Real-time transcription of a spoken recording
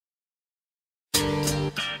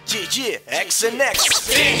Yeah, XNX.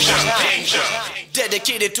 Danger.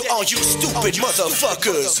 Dedicated to all you stupid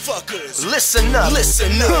motherfuckers. Listen up.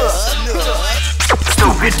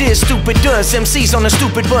 Stupid is, stupid does. MCs on a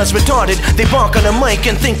stupid buzz, retarded. They bark on a mic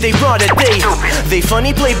and think they brought it. They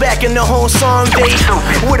funny, play back in the whole song. They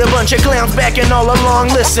with a bunch of clowns backing all along.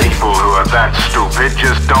 Listen. People who are that stupid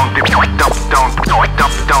just don't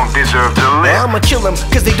deserve to live. I'ma kill them,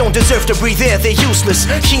 cause they don't deserve to breathe air. They're useless.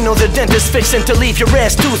 ＨINO the dentist fixing to leave your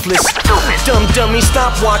ass toothless. Dumb dummy,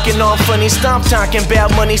 stop walking all funny. Stop talking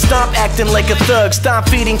about money. Stop acting like a thug. Stop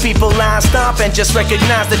feeding people lies. Stop and just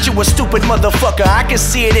recognize that you a stupid motherfucker. I can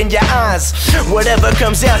see it in your eyes. Whatever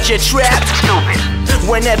comes out, you're trapped.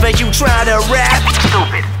 Whenever you try to rap.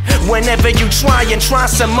 Whenever you try and try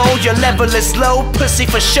some more, your level is low. Pussy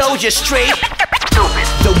for show, you're straight.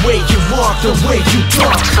 The way you walk, the way you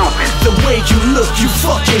talk, the way you look, you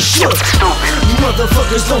fucking shook.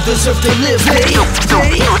 Motherfuckers don't deserve to live, hey.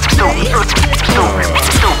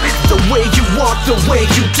 The way you walk, the way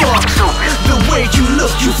you talk, the way you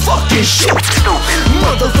look, you fucking shook.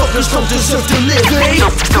 Motherfuckers don't deserve to live, hey.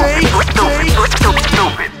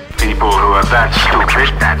 People who are that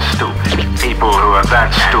stupid, that's stupid. People who are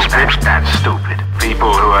that stupid, that's stupid.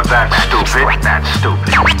 People who are that stupid, that's stupid.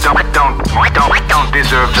 Don't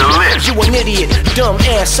deserve to live. You an idiot, dumb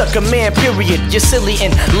ass sucker man, period. You're silly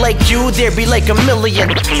and like you, there be like a million.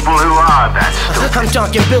 People who are that stupid. I'm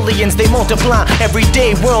talking billions, they multiply every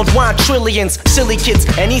day, worldwide trillions. Silly kids,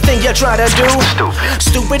 anything you try to do,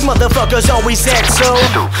 stupid motherfuckers always act so.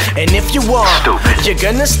 And if you are, you're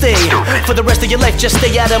gonna stay for the rest of your life. Just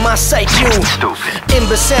stay out of my sight, you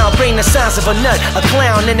imbecile, brain the size of a nut. A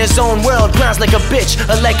clown in his own world, cries like a bitch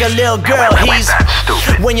or like a little girl. He's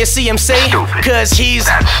when you see him say, cause he's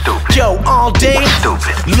yo all day.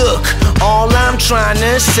 Look, all I'm trying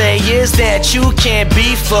to say is that you can't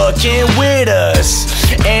be fucking with us.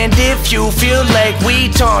 And if you feel like we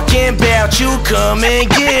talking about you, come and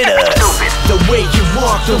get us. The way you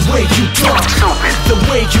walk, the way you talk, the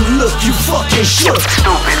way you look, you fucking shook.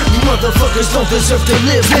 Motherfuckers don't deserve to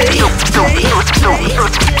live, hey.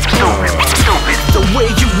 The way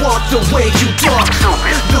you walk, the way you talk,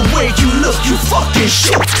 the way you look, you fucking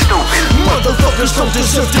shook. Motherfuckers don't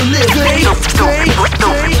deserve to live, hey.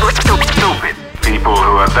 People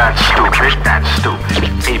who are that stupid, that's stupid.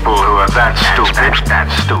 People who are that stupid,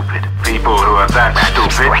 that's stupid. People who are that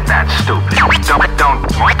stupid, that's stupid.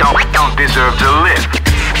 Don't deserve to live.